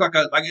injury. It looked like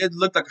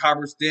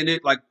hyperextended,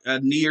 like a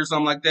knee or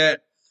something like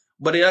that.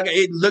 But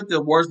it looked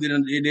worse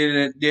than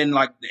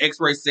like the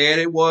X-ray said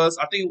it was.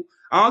 I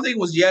don't think it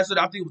was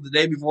yesterday. I think it was the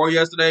day before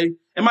yesterday.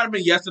 It might have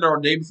been yesterday or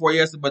the day before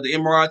yesterday. But the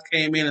MRIs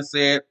came in and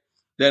said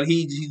that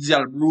he's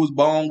got a bruised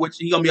bone, which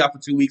he's gonna be out for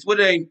 2 weeks.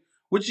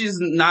 Which is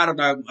not a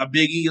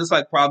biggie. It's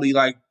like probably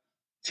like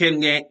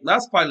 10 games.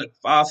 That's probably like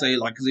I'll say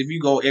like because if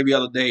you go every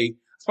other day,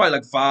 it's probably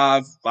like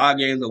five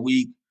games a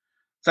week.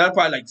 So that's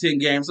probably like 10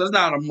 games. So it's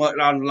not a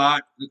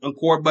lot on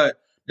court, but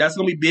that's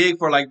gonna be big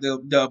for like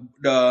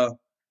the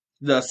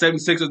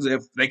 76ers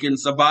if they can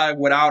survive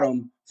without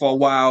him for a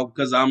while.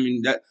 Because I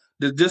mean that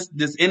this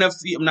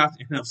NFC, I'm not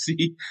the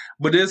NFC,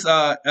 but this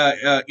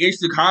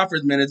Eastern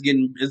Conference, man, it's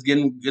getting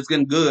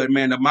good,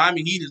 man. The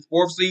Miami Heat is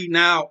fourth seed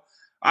now.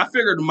 I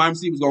figured the Miami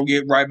Heat was gonna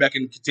get right back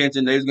in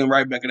contention. They was gonna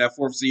right back in that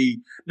fourth seed.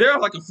 They're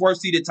like a fourth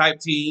seeded type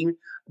team,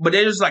 but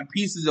they're just like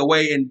pieces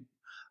away. And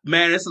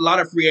man, it's a lot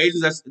of free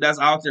agents that's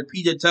out there.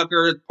 PJ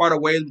Tucker is part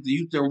of ways with the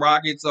Houston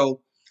Rockets,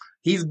 so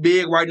he's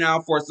big right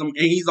now for some,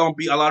 and he's on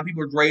a lot of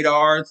people's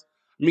radars.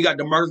 I mean, you got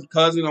DeMarcus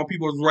Cousins on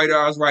people's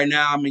radars right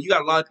now. I mean, you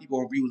got a lot of people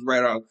on people's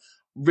radars.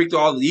 Victor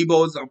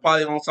Oladipo is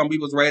probably on some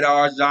people's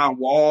radars. John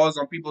Wall's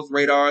on people's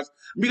radars. I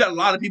mean, you got a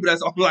lot of people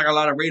that's on like a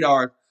lot of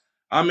radars.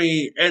 I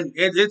mean, and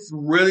it's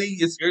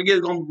going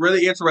to be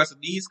really interesting.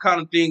 These kind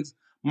of things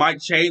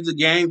might change the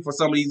game for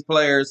some of these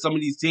players, some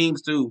of these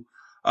teams too.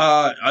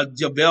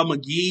 JaVale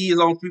McGee is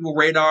on people's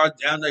radars.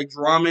 Andre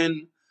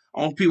Drummond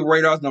on people's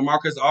radars.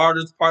 DeMarcus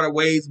Aldridge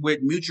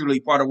mutually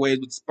part of ways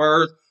with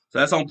Spurs. So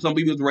that's on some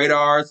people's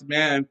radars,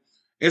 man.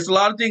 It's a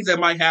lot of things that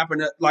might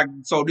happen. Like,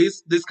 so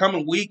this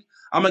coming week,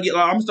 I'm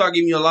gonna start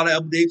giving you a lot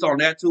of updates on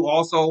that too.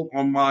 Also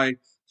on my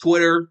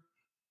Twitter,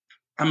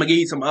 I'm gonna give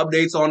you some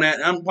updates on that.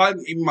 I'm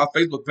probably even my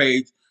Facebook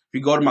page. If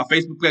you go to my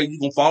Facebook page, you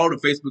can follow the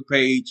Facebook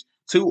page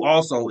too.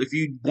 Also, if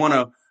you want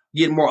to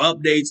get more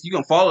updates, you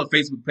can follow the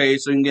Facebook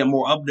page so you can get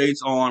more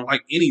updates on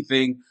like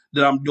anything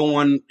that I'm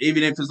doing.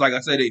 Even if it's like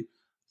I said,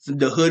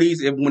 the hoodies.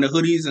 When the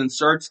hoodies and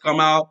shirts come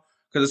out,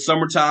 because it's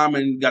summertime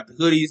and you got the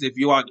hoodies. If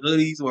you like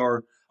hoodies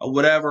or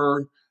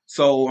whatever.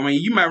 So I mean,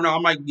 you might know I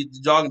might get the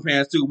jogging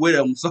pants too with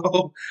them.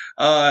 So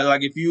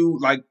like if you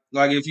like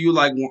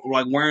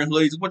wearing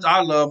hoodies, which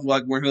I love,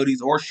 like wearing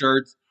hoodies or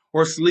shirts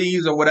or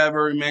sleeves or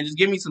whatever, man, just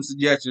give me some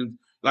suggestions.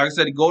 Like I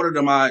said, go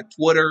to my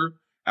Twitter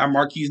at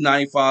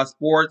Marquise95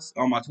 Sports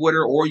on my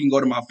Twitter, or you can go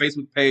to my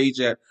Facebook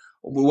page at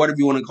whatever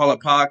you want to call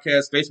it,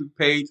 podcast Facebook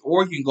page,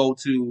 or you can go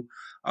to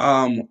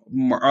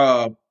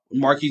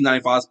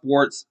Marquise95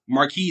 Sports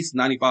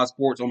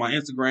on my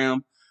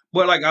Instagram.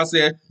 But like I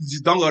said,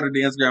 just don't go to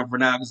the Instagram for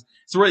now because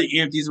it's really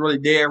empty. It's really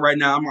dead right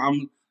now.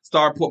 I'm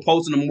start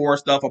posting more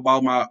stuff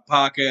about my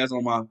podcast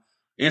on my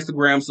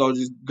Instagram. So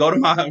just go to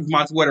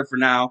my Twitter for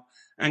now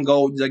and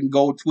go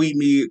tweet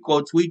me.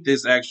 Go tweet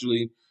this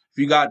actually.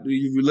 If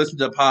you listen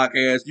to the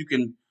podcast, you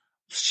can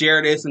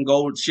share this and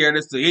go share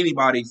this to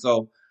anybody.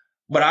 So,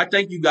 but I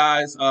thank you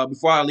guys.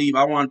 Before I leave,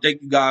 I want to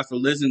thank you guys for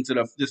listening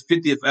to this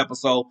 50th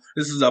episode.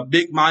 This is a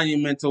big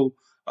monumental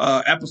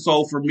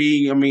episode for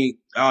me. I mean,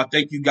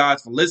 thank you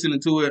guys for listening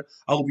to it.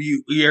 I hope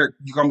you're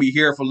gonna be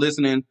here for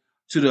listening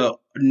to the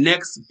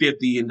next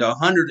 50 and the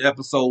 100th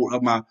episode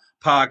of my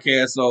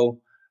podcast.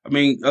 So, I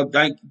mean,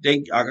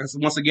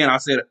 once again, I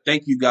said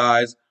thank you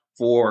guys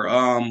for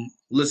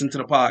listening to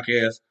the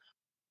podcast.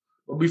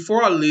 But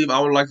before I leave, I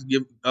would like to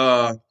give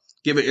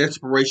an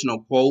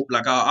inspirational quote.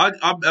 Like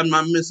I'm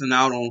not missing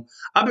out on.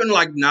 I've been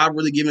like not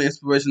really giving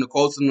inspirational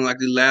quotes in like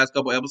the last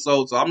couple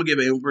episodes, so I'm gonna give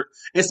an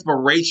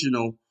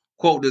inspirational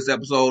quote this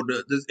episode.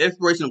 This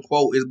inspirational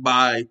quote is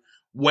by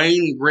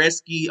Wayne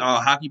Gretzky,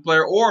 hockey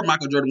player, or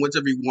Michael Jordan,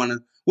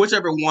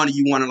 whichever one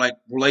you want to like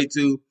relate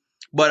to.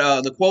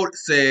 But the quote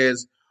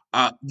says,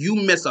 "You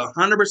miss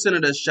 100%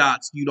 of the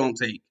shots you don't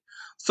take."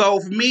 So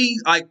for me,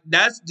 like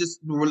that's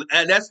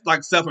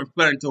like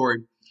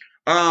self-explanatory.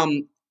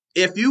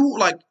 If you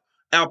like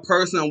a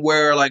person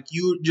where like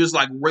you just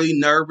like really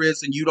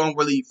nervous and you don't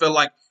really feel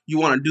like you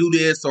want to do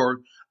this,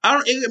 or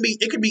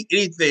it could be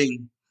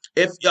anything.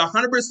 If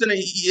 100%,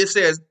 it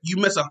says you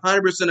miss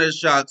 100% of the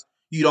shots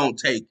you don't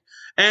take.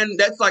 And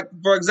that's like,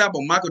 for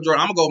example, Michael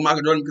Jordan. I'm going to go with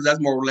Michael Jordan because that's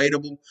more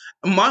relatable.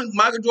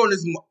 Michael Jordan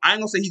I ain't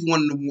going to say he's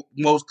one of the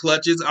most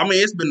clutches. I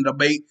mean, it's been a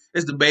debate.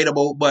 It's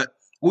debatable, but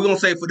we're going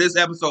to say for this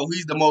episode,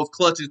 he's the most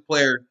clutchest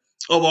player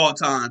of all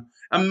time.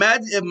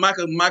 Imagine if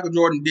Michael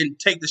Jordan didn't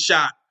take the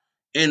shot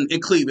in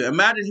Cleveland.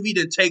 Imagine if he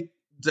didn't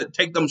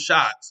take them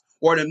shots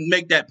or didn't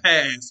make that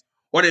pass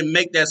or didn't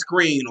make that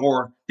screen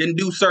or didn't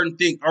do certain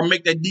things or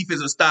make that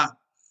defensive stop,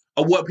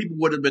 or what people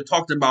would have been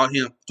talked about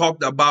him.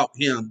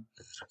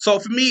 So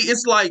for me,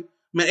 it's like,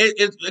 man,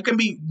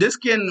 this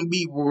can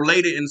be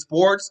related in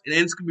sports and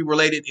this can be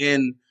related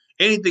in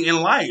anything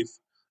in life.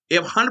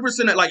 If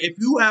 100%, like if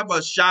you have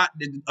a shot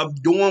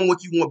of doing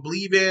what you want to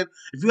believe in,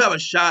 if you have a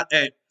shot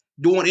at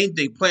doing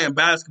anything, playing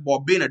basketball,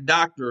 being a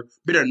doctor,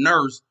 being a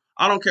nurse,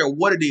 I don't care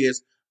what it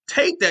is,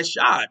 take that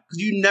shot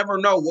because you never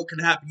know what can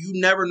happen.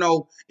 You never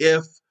know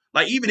if,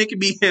 like, even it can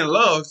be in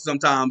love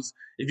sometimes.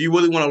 If you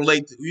really want to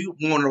relate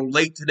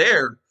to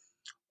there,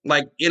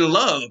 like in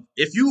love,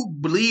 if you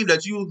believe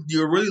that you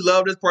really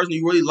love this person,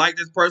 you really like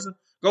this person,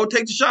 go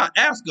take the shot.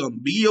 Ask them.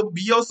 Be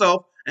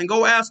yourself and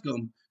go ask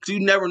them. Because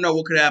you never know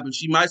what could happen.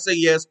 She might say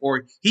yes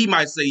or he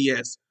might say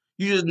yes.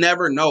 You just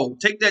never know.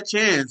 Take that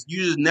chance.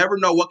 You just never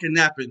know what can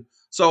happen.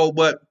 So,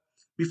 but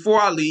before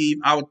I leave,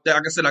 like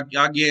I said,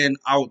 again,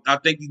 I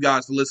thank you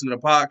guys for listening to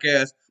the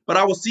podcast. But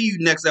I will see you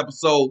next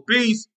episode. Peace.